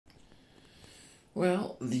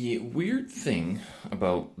Well, the weird thing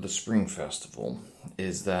about the Spring Festival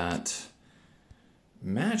is that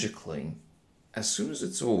magically, as soon as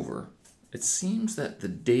it's over, it seems that the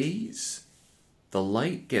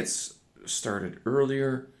light gets started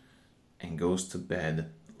earlier and goes to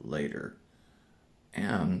bed later.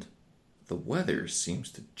 And the weather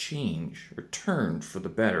seems to change or turn for the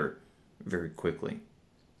better very quickly.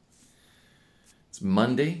 It's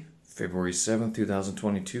Monday, February 7th,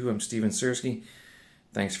 2022. I'm Steven Sersky.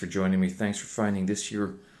 Thanks for joining me. Thanks for finding this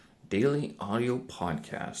your daily audio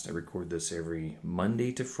podcast. I record this every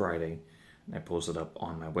Monday to Friday, and I post it up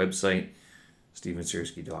on my website,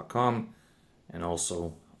 stevensersky.com, and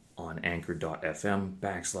also on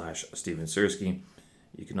anchor.fm/Steven Sersky.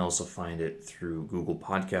 You can also find it through Google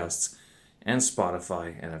Podcasts and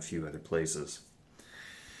Spotify and a few other places.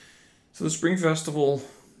 So the Spring Festival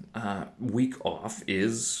week off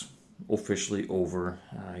is officially over.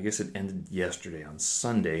 I guess it ended yesterday on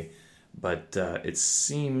Sunday, but it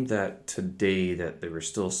seemed that today that there were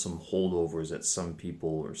still some holdovers, that some people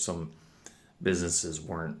or some businesses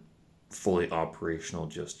weren't fully operational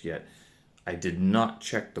just yet. I did not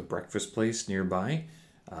check the breakfast place nearby,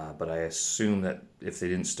 but I assume that if they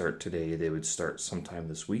didn't start today, they would start sometime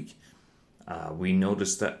this week. We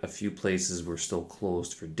noticed that a few places were still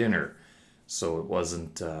closed for dinner, so it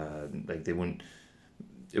wasn't like they wouldn't.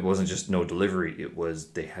 It wasn't just no delivery. It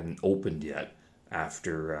was they hadn't opened yet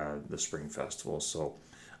after the Spring Festival. So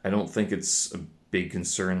I don't think it's a big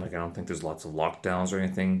concern. Like I don't think there's lots of lockdowns or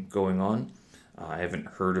anything going on. I haven't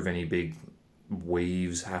heard of any big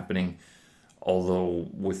waves happening. Although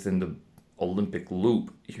within the Olympic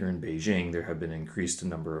loop here in Beijing, there have been increased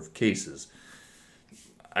number of cases.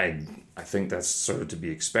 I think that's sort of to be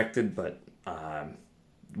expected, but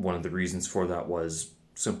one of the reasons for that was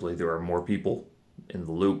simply there are more people in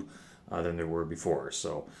the loop than there were before.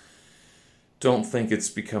 So don't think it's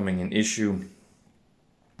becoming an issue,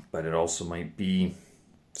 but it also might be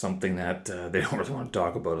something that they don't really want to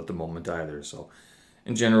talk about at the moment either. So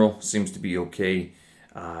in general, seems to be okay.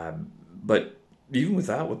 But even with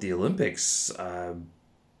that, with the Olympics,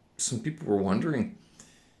 some people were wondering,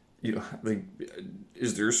 like,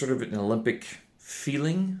 is there sort of an Olympic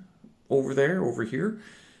feeling over here?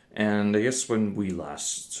 And I guess when we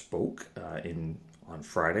last spoke on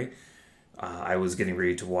Friday, I was getting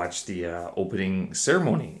ready to watch the opening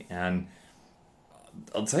ceremony, and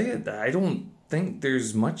I'll tell you, I don't think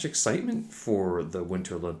there's much excitement for the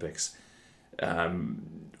Winter Olympics.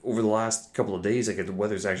 Over the last couple of days, the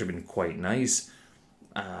weather's actually been quite nice,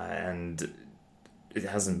 and it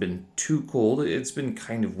hasn't been too cold. It's been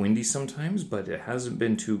kind of windy sometimes, but it hasn't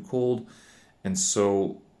been too cold, and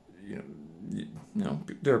so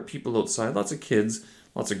there are people outside, lots of kids,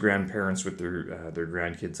 lots of grandparents with their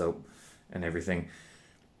grandkids out and everything,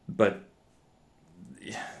 but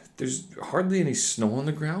there's hardly any snow on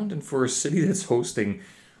the ground. And for a city that's hosting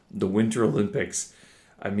the Winter Olympics,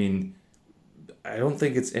 I mean, I don't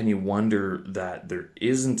think it's any wonder that there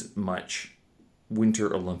isn't much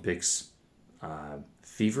Winter Olympics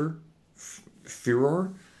furor,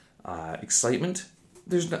 excitement.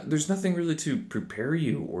 There's nothing really to prepare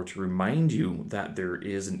you or to remind you that there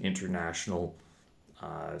is an international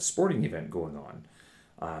sporting event going on.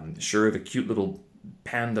 Sure, the cute little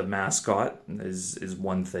panda mascot is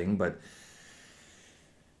one thing, but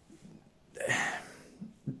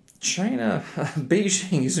China,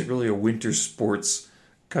 Beijing isn't really a winter sports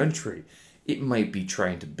country. It might be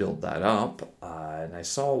trying to build that up, and I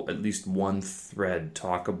saw at least one thread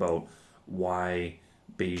talk about why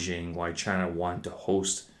China wanted to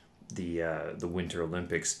host the Winter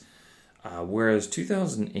Olympics, whereas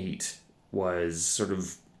 2008 was sort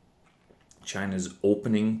of China's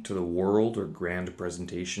opening to the world, or grand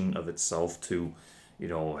presentation of itself to,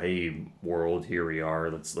 hey world, here we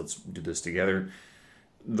are, let's do this together.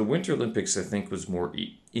 The Winter Olympics, I think, was more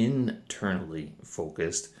internally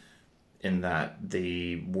focused, in that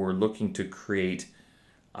they were looking to create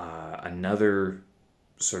another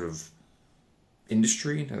sort of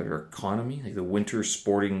industry, another economy, like the winter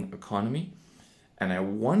sporting economy. And I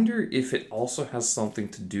wonder if it also has something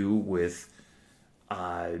to do with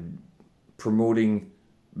promoting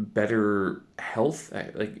better health,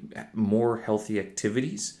 like more healthy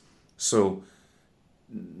activities. So,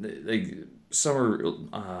 like, summer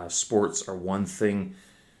sports are one thing,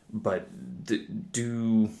 but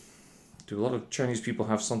do a lot of Chinese people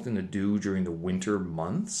have something to do during the winter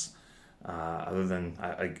months, other than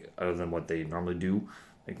what they normally do?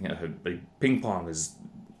 Like ping pong is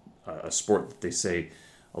a sport that they say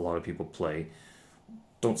a lot of people play.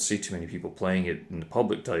 Don't see too many people playing it in the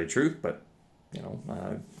public, to tell you the truth, but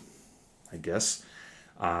I guess.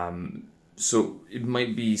 So it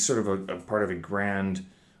might be sort of a part of a grand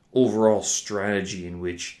overall strategy in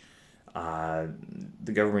which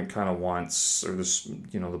the government kind of wants, or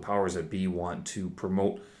the powers that be want to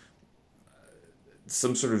promote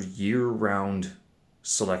some sort of year-round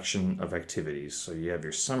selection of activities. So you have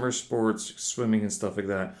your summer sports, swimming and stuff like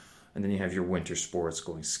that, and then you have your winter sports,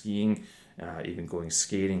 going skiing, even going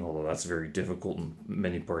skating, although that's very difficult in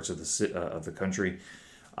many parts of the country.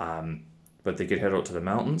 But they could head out to the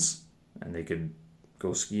mountains, and they could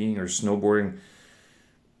go skiing or snowboarding,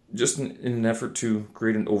 just in an effort to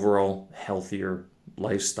create an overall healthier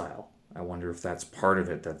lifestyle. I wonder if that's part of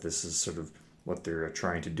it, that this is sort of what they're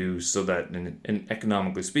trying to do, so that, in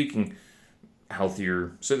economically speaking,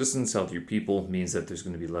 healthier citizens, healthier people means that there's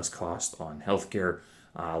going to be less cost on healthcare,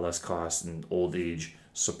 less cost in old age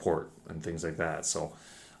support and things like that. So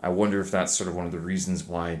I wonder if that's sort of one of the reasons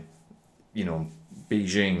why,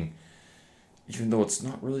 Beijing, even though it's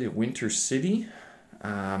not really a winter city,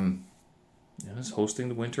 is hosting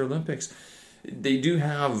the Winter Olympics. They do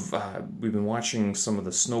have, we've been watching some of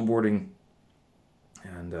the snowboarding,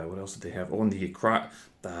 and what else did they have? Oh, and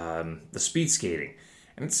the speed skating.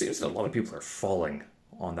 And it seems that a lot of people are falling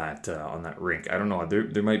on that rink. I don't know.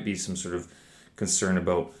 There might be some sort of concern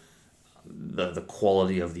about the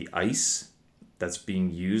quality of the ice that's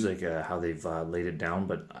being used, like how they've laid it down,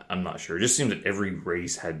 but I'm not sure. It just seems that every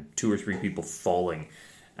race had 2 or 3 people falling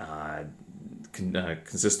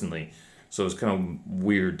consistently. So it's kind of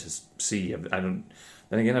weird to see. Then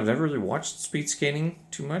again, I've never really watched speed skating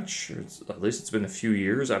too much. At least it's been a few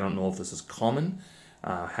years. I don't know if this is common,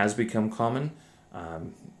 has become common,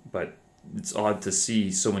 but it's odd to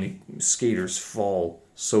see so many skaters fall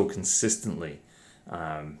so consistently.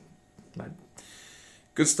 But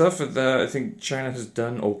good stuff. I think China has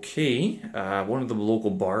done okay. One of the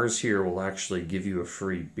local bars here will actually give you a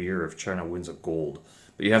free beer if China wins a gold,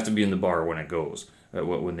 but you have to be in the bar when it goes.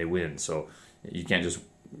 When they win, so you can't just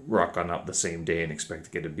rock on up the same day and expect to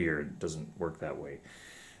get a beer. It doesn't work that way.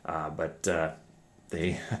 But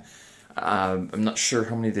they, I'm not sure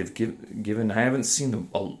how many they've given. I haven't seen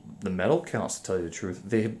the medal counts, to tell you the truth.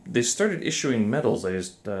 They started issuing medals.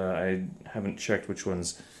 I haven't checked which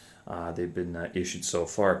ones they've been issued so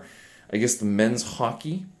far. I guess the men's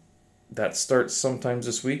hockey, that starts sometimes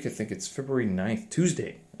this week. I think it's February 9th,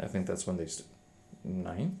 Tuesday. I think that's when they start.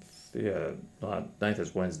 9th? Yeah, 9th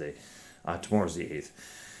is Wednesday. Tomorrow's the 8th.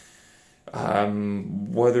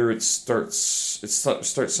 Whether it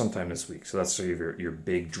starts sometime this week. So that's sort of your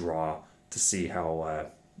big draw to see how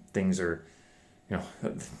things are,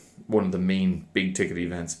 one of the main big ticket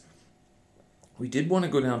events. We did want to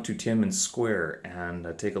go down to Tiananmen Square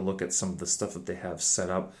and take a look at some of the stuff that they have set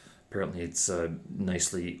up. Apparently it's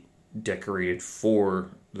nicely decorated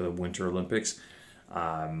for the Winter Olympics.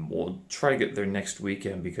 We'll try to get there next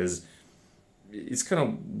weekend because it's kind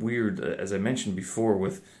of weird, as I mentioned before,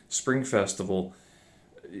 with Spring Festival.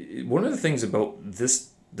 One of the things about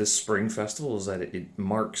this Spring Festival is that it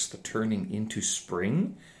marks the turning into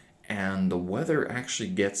spring, and the weather actually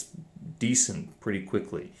gets decent pretty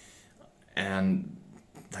quickly. And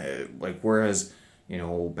whereas,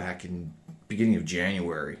 back in beginning of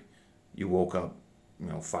January, you woke up,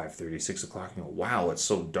 5:30, 6 o'clock, and wow, it's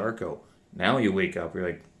so dark out. Now you wake up, you're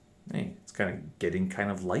like, hey, it's kind of getting kind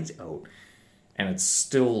of light out. And it's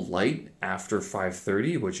still light after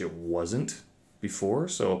 5:30, which it wasn't before.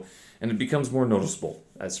 So, and it becomes more noticeable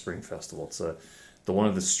at Spring Festival. It's one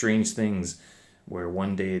of the strange things where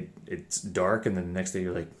one day it's dark and then the next day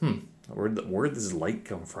you're like, where did this light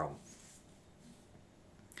come from?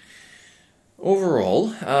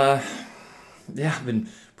 Overall, I've been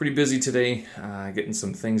pretty busy today, getting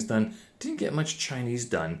some things done. Didn't get much Chinese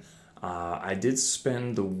done. I did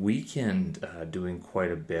spend the weekend doing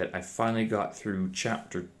quite a bit. I finally got through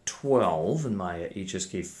chapter 12 in my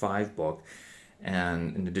HSK 5 book,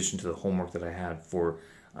 and in addition to the homework that I had for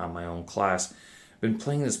my own class, I've been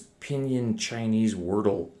playing this Pinyin Chinese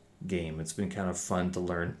Wordle game. It's been kind of fun to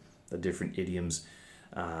learn the different idioms.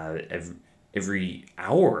 Every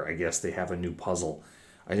hour, I guess, they have a new puzzle.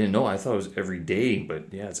 I didn't know. I thought it was every day,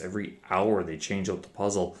 but yeah, it's every hour they change out the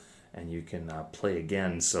puzzle, and you can play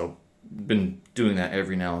again. So been doing that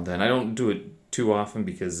every now and then. I don't do it too often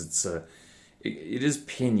because it is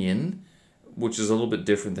Pinyin, which is a little bit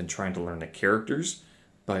different than trying to learn the characters,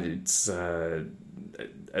 but it's at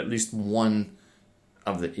least one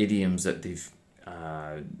of the idioms that they've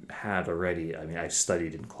had already. I mean, I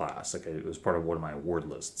studied in class. It was part of one of my word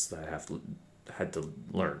lists that I had to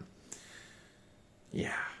learn.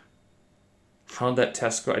 Yeah. How did that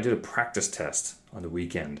test go? I did a practice test on the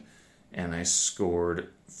weekend, and I scored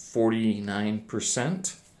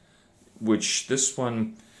 49%, which this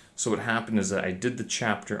one, So what happened is that I did the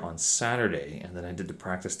chapter on Saturday, and then I did the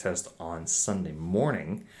practice test on Sunday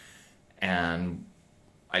morning, and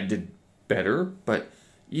I did better, but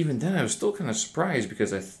even then I was still kind of surprised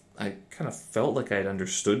because I kind of felt like I had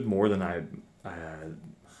understood more than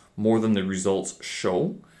more than the results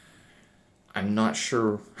show. I'm not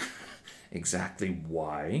sure exactly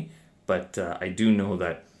why, but I do know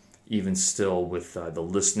that even still with the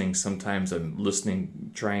listening, sometimes I'm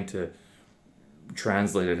listening, trying to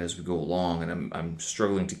translate it as we go along, and I'm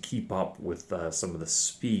struggling to keep up with some of the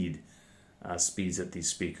speeds that these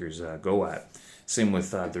speakers go at. Same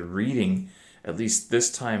with the reading. At least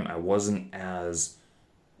this time, I wasn't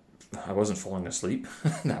falling asleep.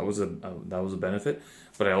 that was a benefit,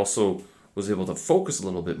 but I also was able to focus a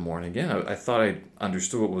little bit more. And again, I thought I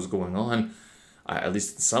understood what was going on, at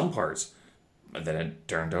least in some parts. But then it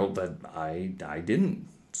turned out that I didn't.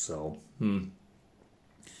 So,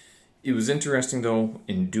 It was interesting, though,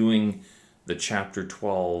 in doing the chapter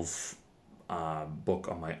 12 book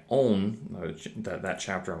on my own, that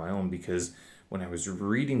chapter on my own, because when I was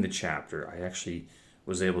reading the chapter, I actually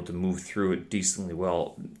was able to move through it decently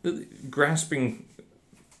well, grasping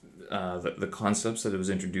the concepts that it was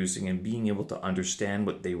introducing and being able to understand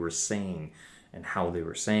what they were saying and how they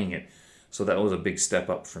were saying it. So that was a big step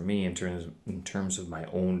up for me in terms of my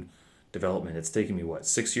own development. It's taken me,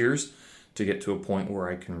 6 years to get to a point where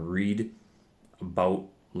I can read about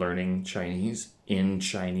learning Chinese in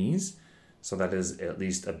Chinese. So that is at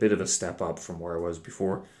least a bit of a step up from where I was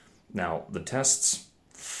before. Now, the tests,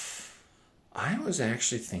 I was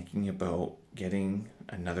actually thinking about getting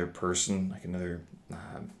another person, like another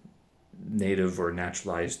native or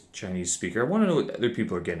naturalized Chinese speaker. I want to know what other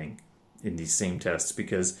people are getting in these same tests,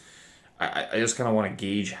 because I just kind of want to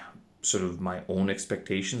gauge sort of my own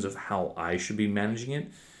expectations of how I should be managing it.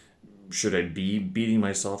 Should I be beating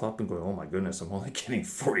myself up and going, oh my goodness, I'm only getting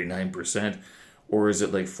 49%? Or is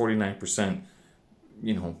it like 49%,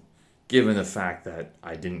 given the fact that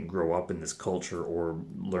I didn't grow up in this culture or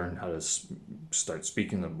learn how to start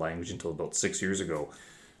speaking the language until about 6 years ago?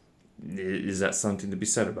 Is that something to be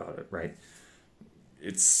said about it, right?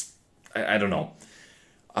 I don't know.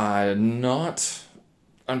 Not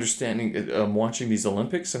understanding, I'm watching these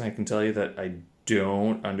Olympics, and I can tell you that I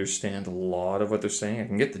don't understand a lot of what they're saying. I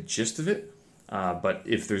can get the gist of it, but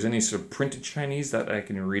if there's any sort of printed Chinese, that I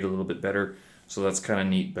can read a little bit better, so that's kind of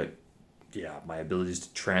neat. But yeah, my abilities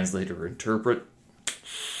to translate or interpret,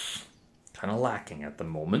 kind of lacking at the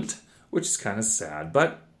moment, which is kind of sad,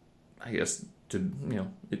 but I guess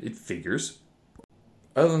it figures.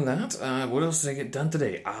 Other than that, what else did I get done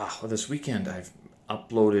today? This weekend I've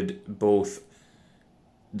uploaded both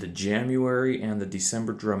the January and the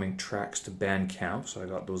December drumming tracks to Bandcamp, so I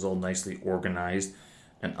got those all nicely organized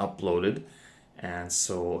and uploaded, and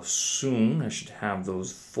so soon I should have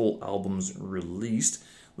those full albums released.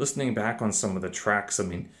 Listening back on some of the tracks, I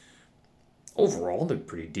mean, overall they're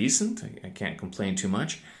pretty decent. I can't complain too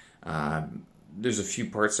much. There's a few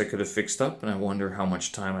parts I could have fixed up, and I wonder how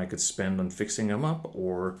much time I could spend on fixing them up,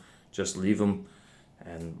 or just leave them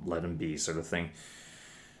and let them be, sort of thing.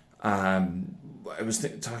 I was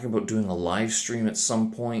talking about doing a live stream at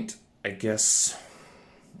some point. I guess,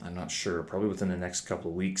 I'm not sure, probably within the next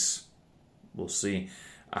couple of weeks. We'll see.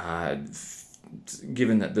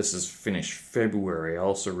 Given that this is finished February, I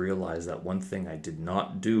also realized that one thing I did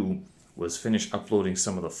not do was finish uploading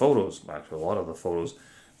some of the photos, actually a lot of the photos,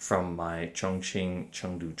 from my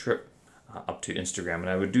Chengdu trip up to Instagram. And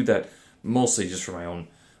I would do that mostly just for my own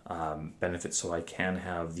benefit, so I can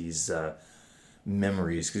have these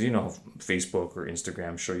memories, because Facebook or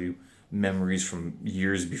Instagram show you memories from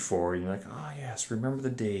years before. You're like, oh yes, remember the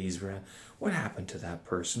days, what happened to that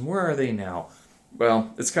person, where are they now?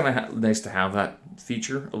 Well, it's kind of nice to have that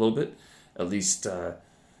feature a little bit, at least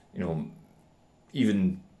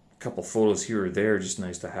even a couple photos here or there, just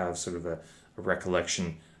nice to have sort of a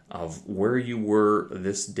recollection of where you were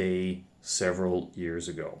this day several years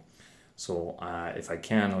ago. So if I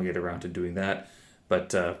can, I'll get around to doing that.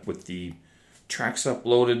 But with the tracks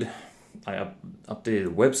uploaded, I updated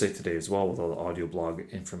the website today as well with all the audio blog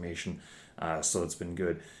information, so it's been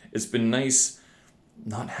good. It's been nice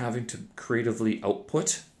not having to creatively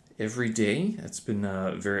output every day. It's been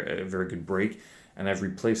a very good break, and I've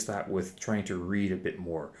replaced that with trying to read a bit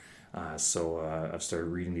more. So I've started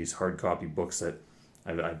reading these hard copy books that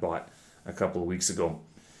I bought a couple of weeks ago,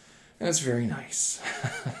 and it's very nice.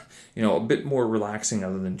 A bit more relaxing,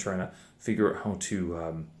 other than trying to figure out how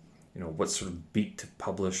to what sort of beat to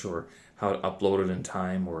publish, or how to upload it in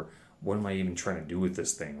time, or what am I even trying to do with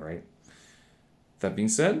this thing, right? That being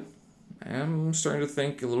said, I'm starting to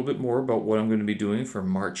think a little bit more about what I'm going to be doing for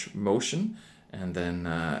March Motion, and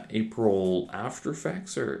then April After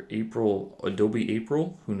Effects or Adobe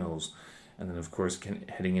April, who knows? And then of course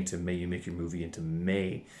heading into May, you make your movie into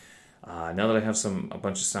May. Now that I have a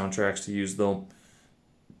bunch of soundtracks to use though,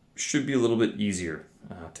 should be a little bit easier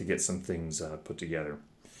to get some things put together.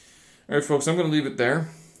 All right, folks, I'm going to leave it there.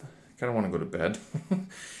 I kind of want to go to bed.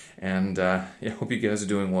 And hope you guys are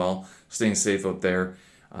doing well, staying safe out there,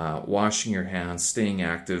 washing your hands, staying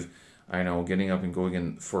active. I know getting up and going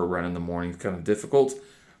in for a run in the morning is kind of difficult.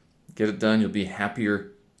 Get it done. You'll be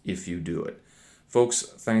happier if you do it. Folks,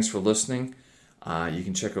 thanks for listening. You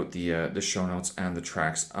can check out the show notes and the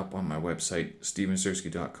tracks up on my website,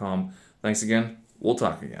 stevensersky.com. Thanks again. We'll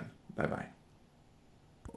talk again. Bye-bye.